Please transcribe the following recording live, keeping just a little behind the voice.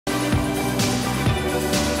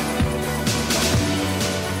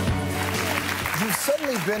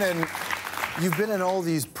you've been in all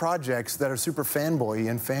these projects that are super fanboy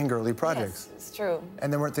and fangirly projects. Yes, it's true.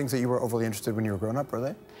 And there weren't things that you were overly interested when you were growing up, were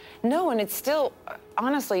they? No, and it's still,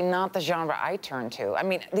 honestly, not the genre I turn to. I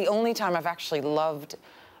mean, the only time I've actually loved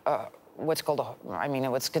what's called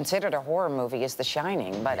what's considered a horror movie is The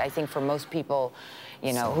Shining, but I think for most people,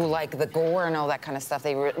 you know, who like the gore and all that kind of stuff,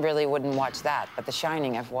 they really wouldn't watch that. But The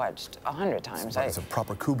Shining I've watched 100 times. It's a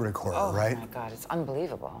proper Kubrick horror, right? Oh my God, it's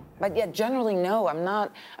unbelievable. But yet, generally, no,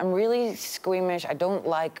 I'm really squeamish. I don't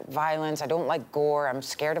like violence. I don't like gore. I'm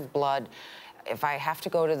scared of blood. If I have to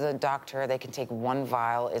go to the doctor, they can take one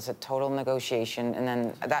vial. It's a total negotiation, and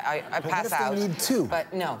then I pass out. What if they need two?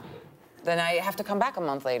 But no. Then I have to come back a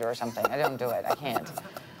month later or something. I don't do it. I can't.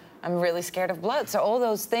 I'm really scared of blood. So all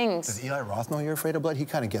those things. Does Eli Roth know you're afraid of blood? He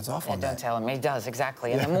kind of gets off on that. Don't tell him. He does,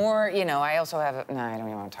 exactly. And the more, you know, I also have... No, I don't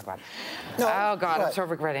even want to talk about it. No, oh, God, what? I'm so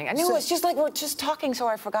regretting. I knew it's just like we're just talking, so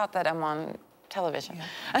I forgot that I'm on television.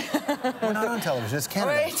 Yeah. We're not on television. It's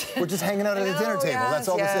Canada. Right. We're just hanging out at a dinner table. That's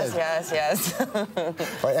all this is. Yes.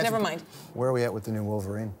 Right, never mind. Where are we at with the new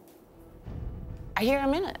Wolverine? I hear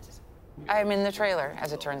I'm in it. I'm in the trailer,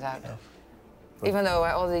 as it turns out. Yeah. Even though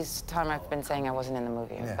all this time I've been saying I wasn't in the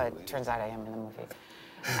movie, but it turns out I am in the movie.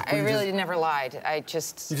 I really never lied. It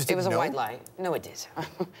was a white lie. No, it did.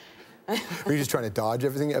 Were you just trying to dodge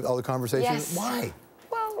everything, all the conversations? Yes. Why?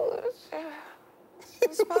 Well,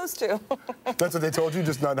 I'm supposed to. That's what they told you,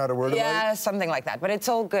 just not a word about it? Yeah, something like that. But it's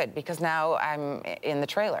all good, because now I'm in the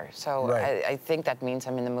trailer. So right. I think that means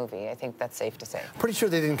I'm in the movie. I think that's safe to say. Pretty sure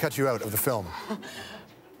they didn't cut you out of the film.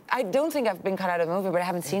 I don't think I've been cut out of the movie, but I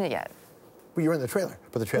haven't seen it yet. Well, you were in the trailer,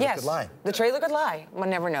 but the trailer could lie. The trailer could lie. One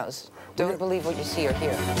never knows. Don't believe what you see or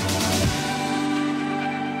hear.